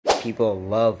People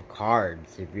love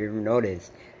carbs. If you ever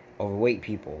noticed, overweight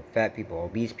people, fat people,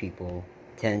 obese people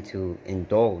tend to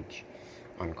indulge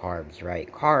on carbs,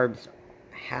 right? Carbs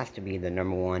has to be the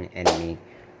number one enemy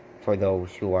for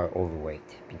those who are overweight,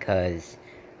 because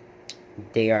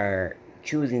they are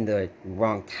choosing the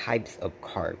wrong types of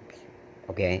carbs.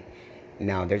 Okay,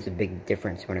 now there's a big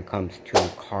difference when it comes to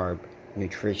carb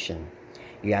nutrition.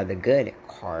 You have the good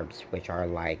carbs, which are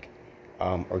like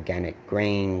organic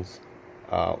grains,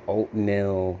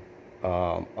 oatmeal,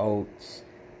 oats,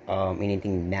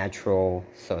 anything natural,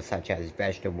 so such as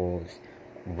vegetables,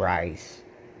 rice,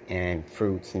 and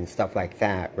fruits and stuff like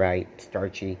that, right?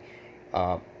 Starchy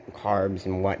carbs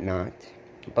and whatnot.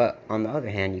 But on the other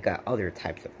hand, you got other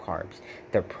types of carbs,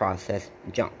 the processed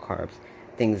junk carbs,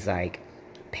 things like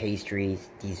pastries,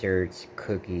 desserts,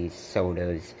 cookies,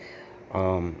 sodas,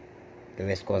 the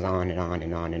list goes on and on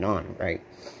and on and on, right?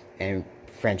 And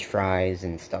French fries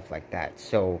and stuff like that.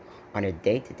 So on a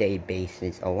day-to-day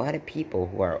basis, a lot of people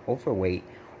who are overweight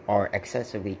are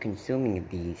excessively consuming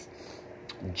these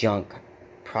junk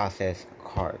processed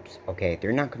carbs. Okay,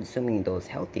 they're not consuming those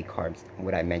healthy carbs,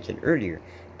 what I mentioned earlier,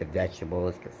 the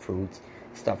vegetables, the fruits,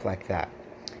 stuff like that.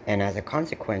 And as a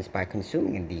consequence, by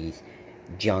consuming these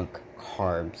junk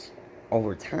carbs,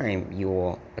 over time you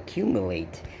will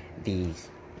accumulate these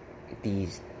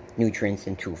nutrients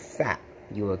into fat.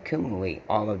 You will accumulate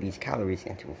all of these calories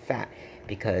into fat,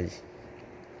 because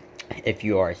if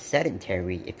you are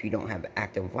sedentary, if you don't have an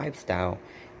active lifestyle,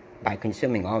 by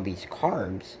consuming all these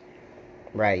carbs,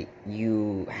 right,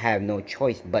 you have no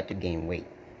choice but to gain weight.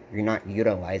 You're not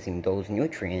utilizing those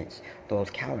nutrients, those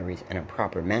calories in a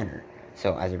proper manner.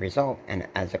 So as a result, and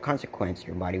as a consequence,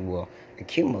 your body will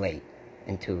accumulate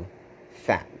into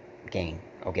fat gain,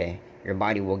 okay? Your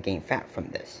body will gain fat from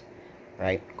this,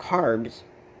 right? Carbs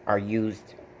are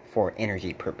used for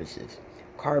energy purposes.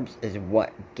 Carbs is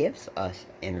what gives us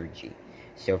energy.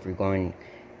 So if you're going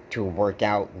to work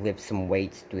out, lift some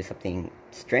weights, do something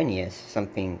strenuous,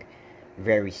 something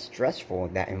very stressful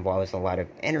that involves a lot of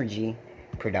energy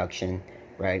production,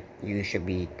 right, you should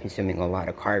be consuming a lot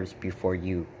of carbs before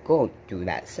you go do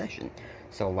that session.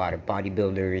 So a lot of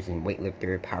bodybuilders and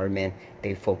weightlifter, power men,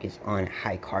 they focus on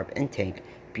high carb intake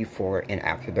before and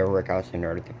after their workouts in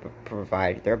order to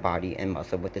provide their body and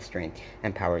muscle with the strength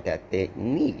and power that they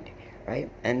need,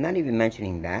 right? And not even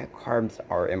mentioning that, carbs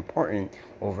are important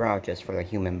overall just for the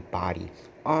human body.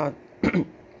 All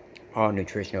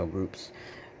nutritional groups,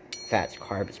 fats,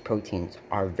 carbs, proteins,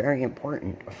 are very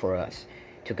important for us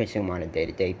to consume on a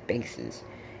day-to-day basis.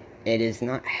 It is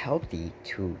not healthy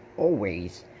to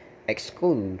always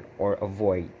exclude or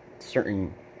avoid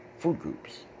certain food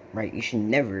groups, right? You should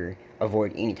never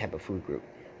avoid any type of food group.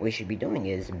 What you should be doing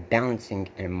is balancing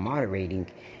and moderating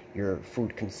your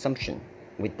food consumption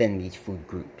within these food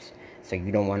groups. So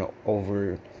you don't want to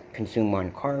over consume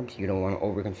on carbs, you don't want to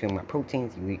over consume on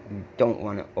proteins, you don't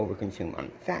want to over consume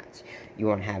on fats. You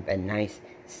want to have a nice,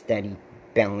 steady,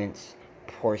 balanced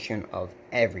portion of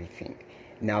everything.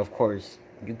 Now, of course,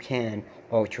 you can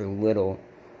alter little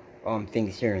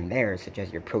things here and there, such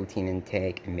as your protein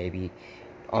intake, and maybe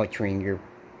altering your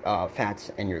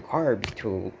fats and your carbs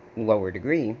to a lower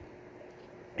degree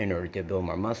in order to build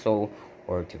more muscle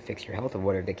or to fix your health or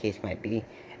whatever the case might be.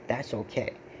 That's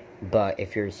okay. But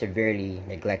if you're severely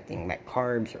neglecting like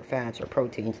carbs or fats or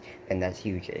proteins, then that's a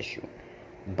huge issue.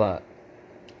 But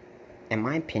in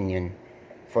my opinion,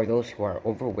 for those who are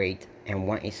overweight and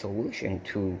want a solution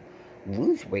to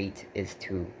lose weight, is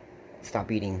to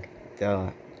stop eating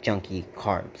the junky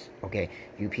carbs. Okay,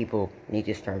 you people need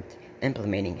to start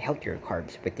implementing healthier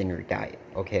carbs within your diet.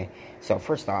 Okay, so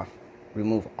first off,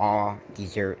 remove all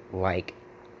dessert like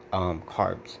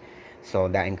carbs. So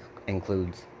that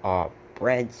includes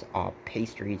breads,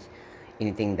 pastries,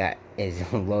 anything that is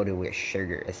loaded with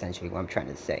sugar, essentially what I'm trying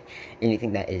to say.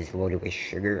 Anything that is loaded with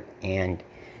sugar and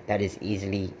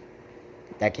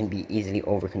that can be easily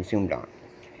overconsumed on.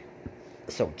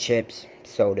 So chips,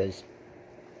 sodas,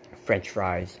 French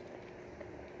fries,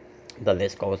 the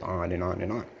list goes on and on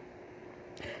and on.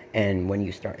 And when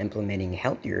you start implementing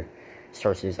healthier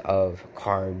sources of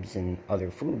carbs and other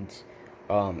foods,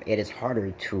 it is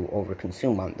harder to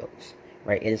overconsume on those,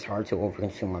 right? It is hard to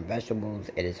overconsume on vegetables.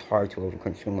 It is hard to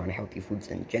overconsume on healthy foods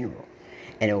in general.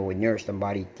 And it will nourish the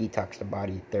body, detox the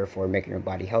body, therefore making your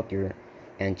body healthier,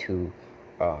 and to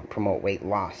promote weight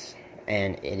loss.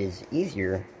 And it is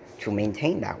easier to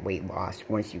maintain that weight loss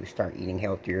once you start eating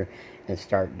healthier and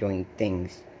start doing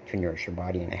things to nourish your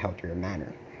body in a healthier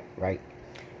manner, right?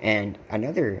 And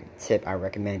another tip I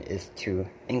recommend is to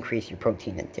increase your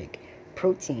protein intake.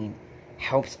 Protein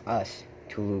helps us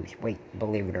to lose weight,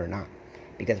 believe it or not,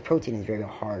 because protein is very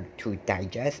hard to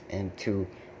digest and to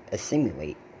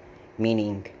assimilate,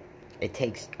 meaning it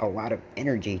takes a lot of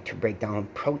energy to break down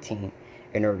protein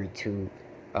in order to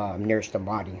nourish the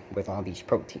body with all these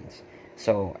proteins.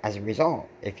 So as a result,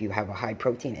 if you have a high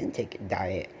protein intake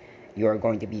diet, you are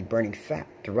going to be burning fat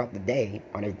throughout the day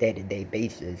on a day-to-day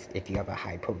basis if you have a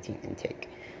high protein intake,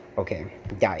 okay,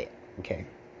 diet, okay.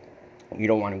 You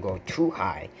don't want to go too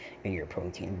high in your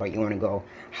protein, but you want to go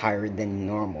higher than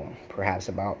normal, perhaps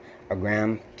about a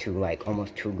gram to like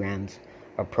almost 2 grams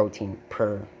of protein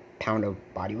per pound of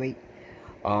body weight.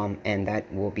 And that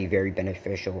will be very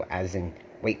beneficial as in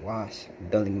weight loss,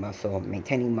 building muscle,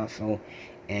 maintaining muscle,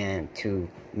 and to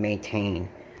maintain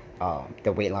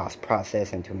the weight loss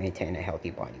process and to maintain a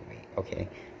healthy body weight, okay?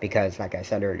 Because like I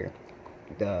said earlier,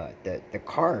 the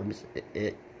carbs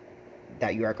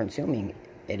that you are consuming,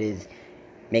 it is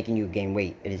making you gain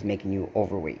weight. It is making you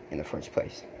overweight in the first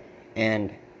place.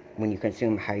 And when you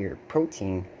consume higher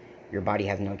protein, your body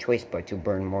has no choice but to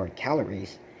burn more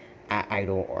calories at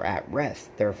idle or at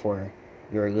rest. Therefore,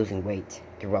 you're losing weight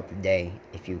throughout the day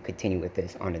if you continue with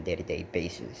this on a day-to-day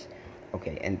basis.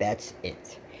 Okay, and that's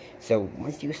it. So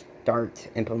once you start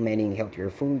implementing healthier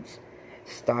foods,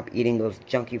 stop eating those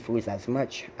junky foods as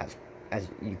much as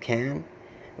you can,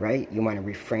 right? You want to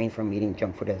refrain from eating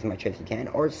junk food as much as you can,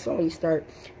 or slowly start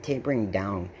tapering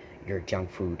down your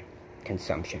junk food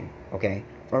consumption, okay?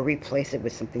 Or replace it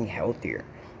with something healthier,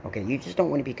 okay? You just don't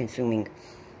want to be consuming,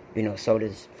 you know,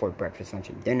 sodas for breakfast, lunch,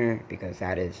 and dinner, because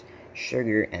that is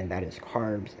sugar and that is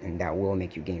carbs, and that will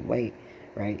make you gain weight,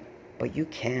 right? But you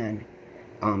can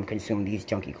consume these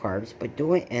junky carbs, but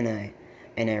do it in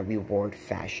a reward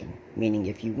fashion. Meaning,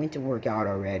 if you went to work out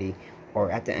already, or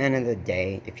at the end of the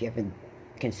day, if you haven't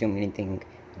consumed anything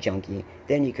junky,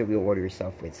 then you could reward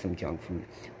yourself with some junk food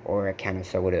or a can of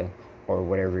soda or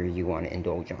whatever you want to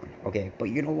indulge on, okay? But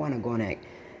you don't want to go on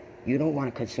you don't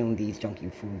want to consume these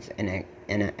junky foods in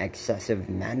an excessive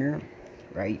manner,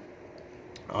 right?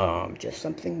 Just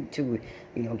something to,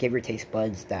 you know, give your taste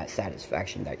buds that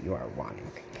satisfaction that you are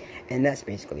wanting. And that's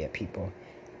basically it, people.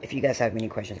 If you guys have any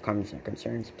questions, comments, or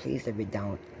concerns, please leave it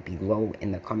down below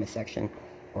in the comment section,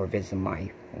 or visit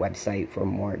my website for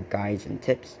more guides and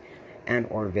tips, and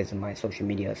or visit my social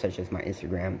media such as my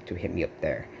Instagram to hit me up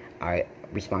there. I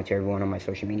respond to everyone on my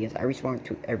social medias. I respond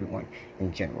to everyone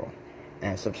in general.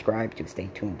 And subscribe to stay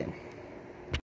tuned in.